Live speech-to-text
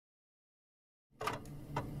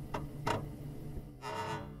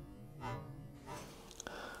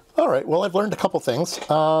All right, well, I've learned a couple things.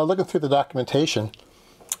 Looking through the documentation,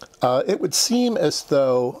 it would seem as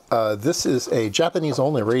though this is a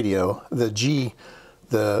Japanese-only radio. The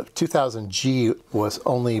 2000G was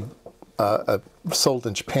only sold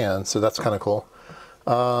in Japan, so that's kind of cool.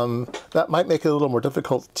 That might make it a little more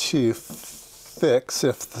difficult to fix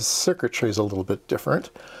if the circuitry is a little bit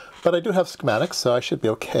different, but I do have schematics, so I should be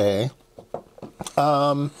okay.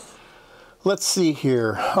 Let's see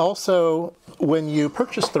here. Also, when you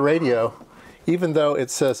purchase the radio, even though it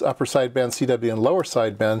says upper sideband CW and lower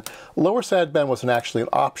sideband wasn't actually an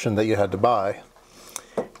option that you had to buy.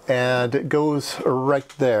 And it goes right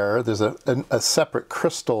there. There's a separate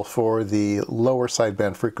crystal for the lower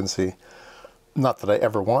sideband frequency. Not that I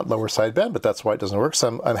ever want lower sideband, but that's why it doesn't work.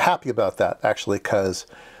 So I'm happy about that, actually, because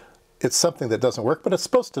it's something that doesn't work, but it's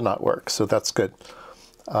supposed to not work, so that's good.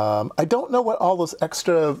 I don't know what all those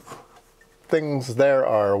extra things there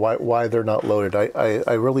are, why they're not loaded.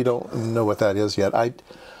 I really don't know what that is yet. I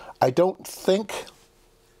don't think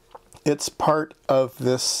it's part of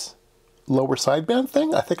this lower sideband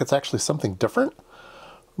thing. I think it's actually something different,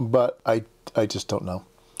 but I just don't know.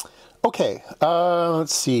 Okay,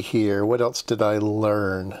 let's see here. What else did I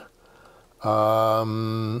learn?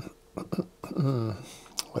 What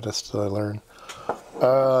else did I learn?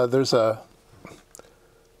 There's a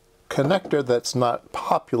connector that's not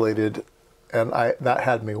populated, and that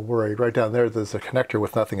had me worried. Right down there, there's a connector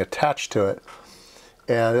with nothing attached to it.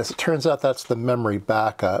 And as it turns out, that's the memory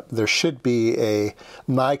backup. There should be a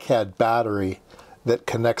NiCad battery that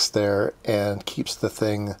connects there and keeps the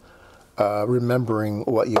thing remembering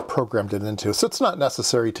what you programmed it into. So it's not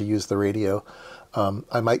necessary to use the radio.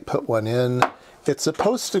 I might put one in. It's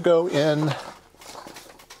supposed to go in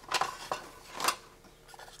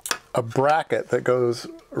a bracket that goes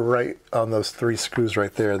right on those 3 screws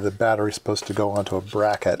right there. The battery's supposed to go onto a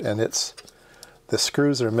bracket, and the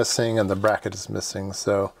screws are missing and the bracket is missing,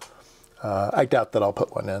 so I doubt that I'll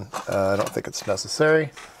put one in. I don't think it's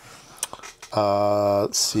necessary.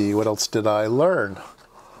 Let's see, what else did I learn?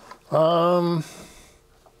 I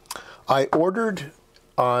ordered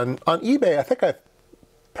on eBay. I think I've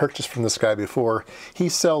purchased from this guy before. He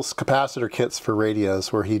sells capacitor kits for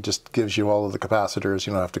radios where he just gives you all of the capacitors.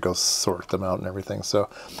 You don't have to go sort them out and everything. So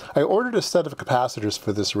I ordered a set of capacitors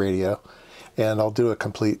for this radio, and I'll do a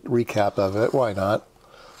complete recap of it. Why not?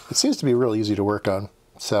 It seems to be really easy to work on,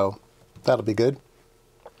 so that'll be good.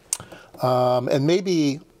 And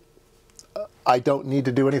maybe I don't need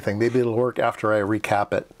to do anything. Maybe it'll work after I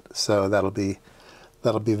recap it, so that'll be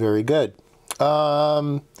very good.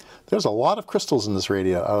 There's a lot of crystals in this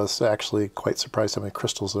radio. I was actually quite surprised how many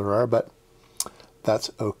crystals there are, but that's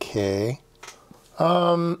okay.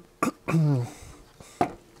 All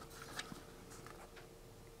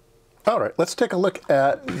right, let's take a look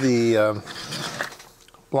at the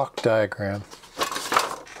block diagram.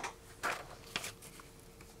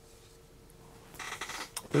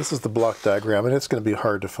 This is the block diagram, and it's going to be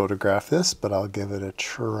hard to photograph this, but I'll give it a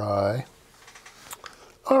try.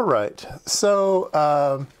 All right, so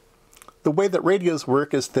the way that radios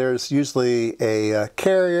work is there's usually a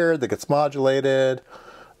carrier that gets modulated,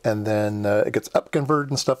 and then it gets upconverted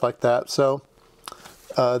and stuff like that. So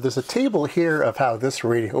there's a table here of how this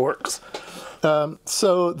radio works.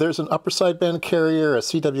 So there's an upper sideband carrier, a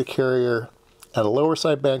CW carrier, and a lower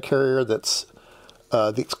sideband carrier that's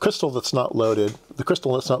the crystal that's not loaded. The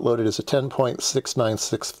crystal that's not loaded is a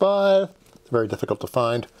 10.6965, very difficult to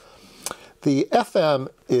find. The FM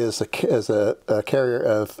is a carrier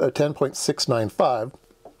of 10.695,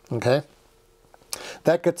 okay?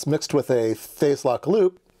 That gets mixed with a phase lock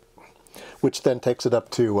loop, which then takes it up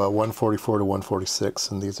to 144 to 146,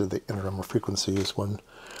 and these are the interrupt frequencies,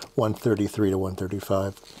 133 to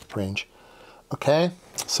 135 range. Okay,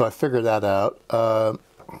 so I figured that out.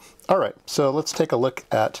 All right, so let's take a look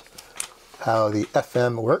at how the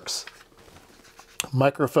FM works.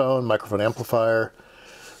 Microphone amplifier,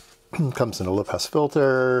 comes in a low-pass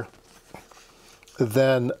filter.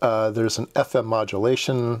 Then there's an FM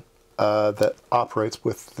modulation that operates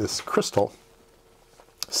with this crystal.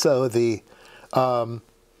 So the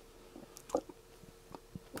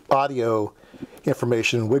audio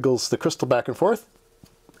information wiggles the crystal back and forth,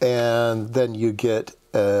 and then you get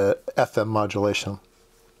FM modulation.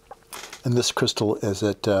 And this crystal is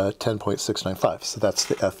at 10.695, so that's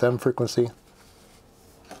the FM frequency.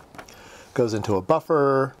 Goes into a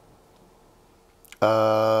buffer,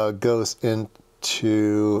 goes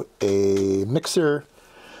into a mixer.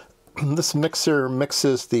 This mixer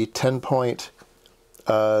mixes the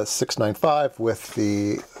 10.695 with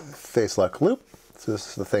the phase lock loop. So this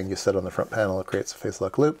is the thing you set on the front panel. It creates a phase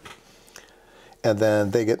lock loop. and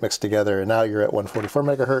then they get mixed together, and now you're at 144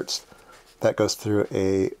 megahertz. That goes through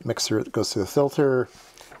a mixer, that goes through the filter,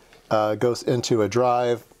 goes into a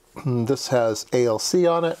drive. This has ALC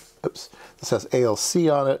on it. Oops. This has ALC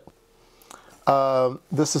on it.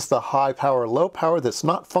 This is the high power, low power that's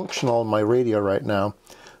not functional in my radio right now.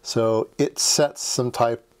 So it sets some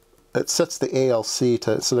type, it sets the ALC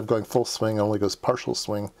to, instead of going full swing, it only goes partial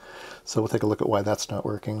swing. So we'll take a look at why that's not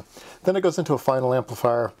working. Then it goes into a final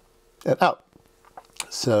amplifier and out.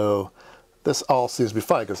 So this all seems to be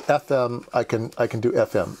fine, because FM, I can do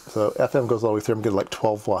FM. So FM goes all the way through. I'm getting like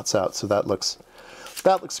 12 watts out, so that looks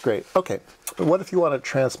great. Okay, what if you want to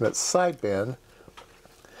transmit sideband?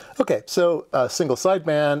 Okay, so single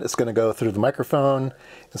sideband, it's going to go through the microphone.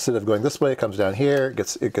 Instead of going this way, it comes down here.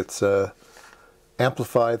 It gets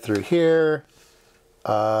amplified through here.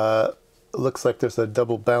 Looks like there's a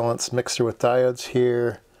double balance mixer with diodes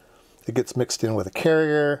here. It gets mixed in with a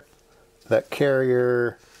carrier. That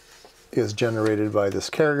carrier is generated by this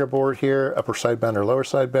carrier board here, upper sideband or lower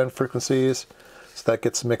sideband frequencies. So that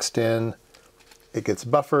gets mixed in. It gets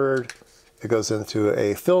buffered. It goes into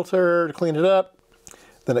a filter to clean it up.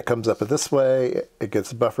 Then it comes up this way. It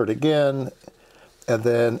gets buffered again. And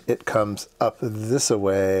then it comes up this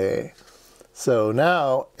way. So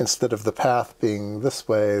now, instead of the path being this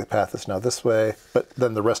way, the path is now this way, but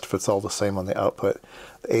then the rest of it's all the same on the output.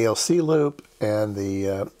 The ALC loop and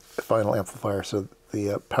the final amplifier, so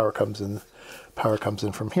the power comes in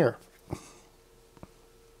from here.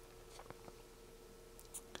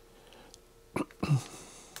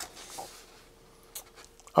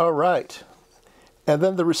 All right, and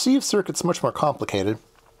then the receive circuit's much more complicated.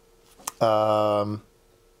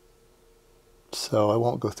 So I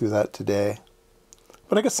won't go through that today.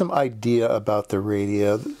 But I got some idea about the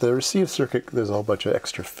radio. The receive circuit, there's a whole bunch of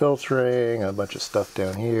extra filtering, a bunch of stuff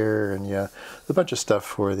down here, and yeah, a bunch of stuff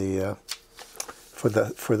for the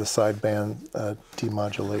sideband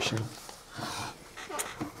demodulation.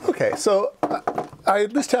 Okay, so I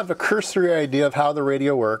at least have a cursory idea of how the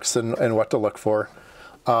radio works and what to look for.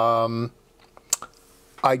 I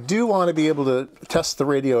do want to be able to test the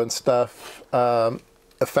radio and stuff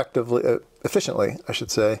efficiently, I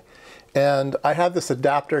should say. And I have this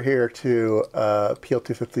adapter here to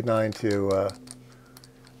PL259 to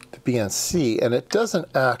BNC, and it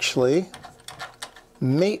doesn't actually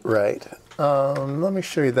mate right. Let me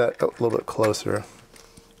show you that a little bit closer.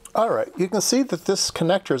 All right, you can see that this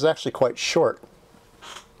connector is actually quite short,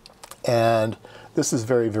 and this is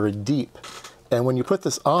very, very deep. And when you put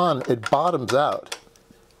this on, it bottoms out,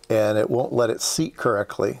 and it won't let it seat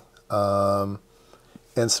correctly.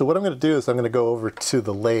 And so what I'm going to do is I'm going to go over to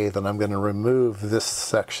the lathe, and I'm going to remove this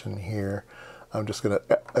section here. I'm just going to,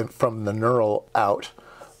 from the knurl out,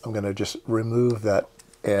 I'm going to just remove that.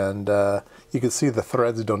 And you can see the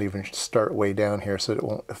threads don't even start way down here, so it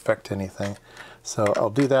won't affect anything. So I'll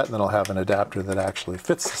do that, and then I'll have an adapter that actually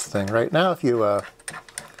fits this thing. Right now, if you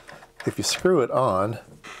screw it on,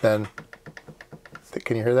 then,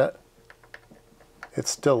 can you hear that?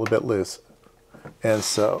 It's still a bit loose. And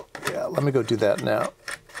so, yeah, let me go do that now.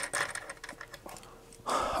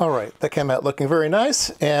 All right, that came out looking very nice,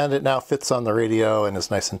 and it now fits on the radio and is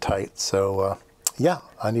nice and tight. So, yeah,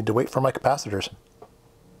 I need to wait for my capacitors.